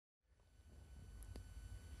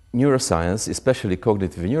neuroscience, especially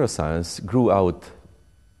cognitive neuroscience, grew out,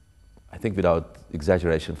 I think without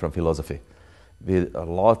exaggeration, from philosophy, with a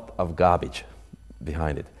lot of garbage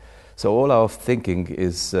behind it. So all our thinking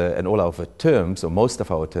is, and all our terms, or most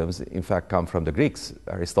of our terms, in fact, come from the Greeks.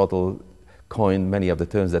 Aristotle coined many of the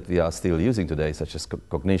terms that we are still using today, such as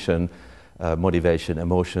cognition, motivation,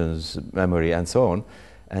 emotions, memory, and so on.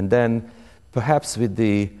 And then, perhaps with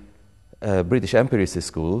the British empiricist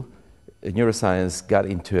school, neuroscience got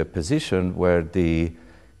into a position where the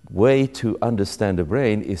way to understand the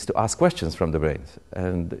brain is to ask questions from the brain.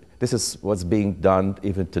 And this is what's being done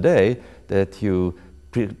even today, that you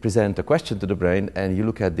present a question to the brain and you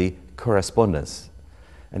look at the correspondence.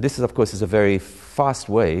 And this is, of course, is a very fast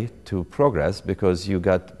way to progress because you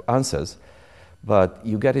got answers, but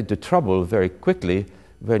you get into trouble very quickly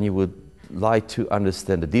when you would like to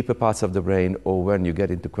understand the deeper parts of the brain, or when you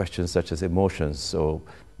get into questions such as emotions or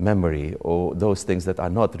memory, or those things that are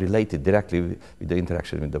not related directly with the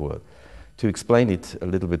interaction with the world. To explain it a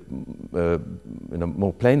little bit in a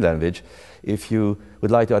more plain language, if you would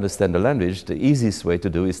like to understand the language, the easiest way to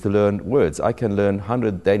do is to learn words. I can learn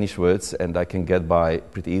 100 Danish words and I can get by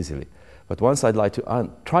pretty easily. But once I'd like to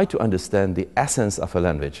try to understand the essence of a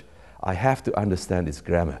language, I have to understand its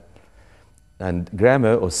grammar. And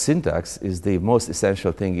grammar or syntax is the most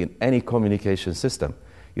essential thing in any communication system.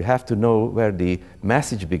 You have to know where the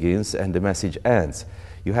message begins and the message ends.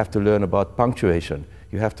 You have to learn about punctuation.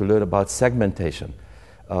 You have to learn about segmentation.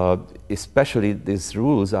 Especially these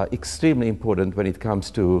rules are extremely important when it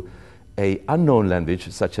comes to an unknown language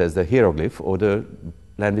such as the hieroglyph or the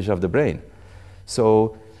language of the brain.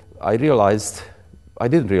 So I realized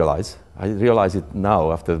it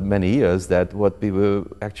now after many years, that what we were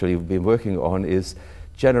actually been working on is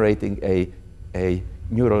generating a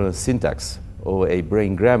neural syntax or a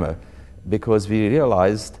brain grammar, because we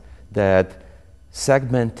realized that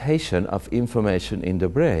segmentation of information in the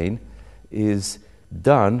brain is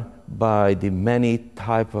done by the many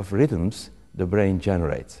type of rhythms the brain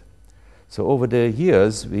generates. So over the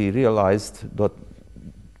years, we realized, not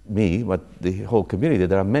me, but the whole community,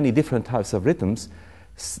 there are many different types of rhythms,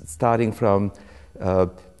 starting from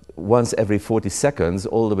once every 40 seconds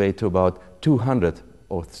all the way to about 200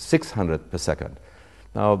 or 600 per second.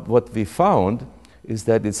 Now, what we found is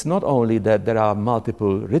that it's not only that there are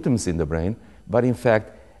multiple rhythms in the brain, but in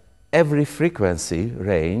fact, every frequency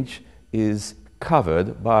range is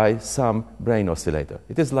covered by some brain oscillator.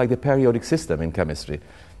 It is like the periodic system in chemistry,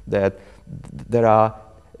 that there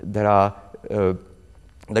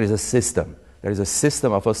is a system. There is a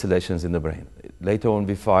system of oscillations in the brain. Later on,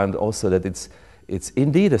 we found also that it's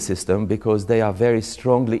indeed a system because they are very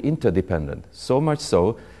strongly interdependent. So much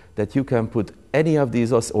so that you can put any of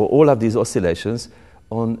these or all of these oscillations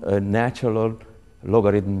on a natural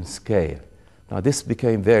logarithm scale. Now, this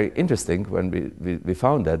became very interesting when we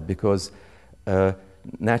found that, because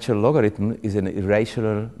natural logarithm is an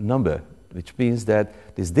irrational number, which means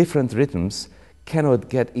that these different rhythms cannot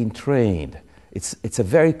get entrained. It's a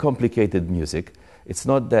very complicated music. It's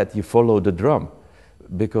not that you follow the drum,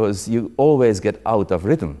 because you always get out of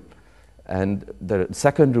rhythm. And the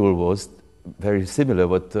second rule was very similar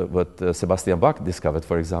what Sebastian Bach discovered,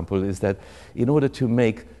 for example, is that in order to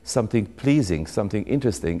make something pleasing, something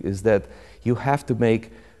interesting, is that you have to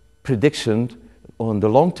make prediction on the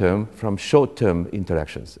long term from short-term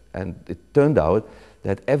interactions. And it turned out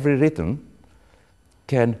that every rhythm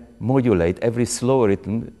can modulate, every slower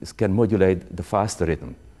rhythm can modulate the faster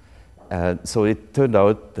rhythm. And so it turned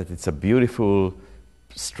out that it's a beautiful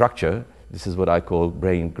structure. This is what I call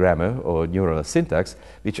brain grammar or neural syntax,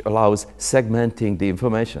 which allows segmenting the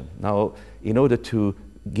information. Now, in order to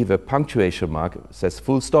give a punctuation mark, says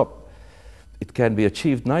full stop, it can be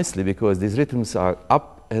achieved nicely because these rhythms are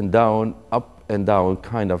up and down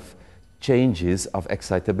kind of changes of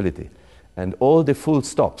excitability. And all the full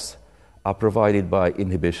stops are provided by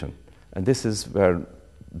inhibition. And this is where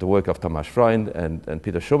the work of Tamás Freund and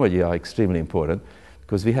Peter Somogyi are extremely important,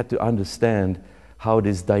 because we had to understand how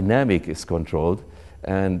this dynamic is controlled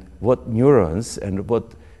and what neurons and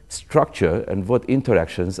what structure and what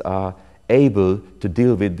interactions are able to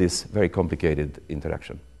deal with this very complicated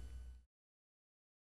interaction.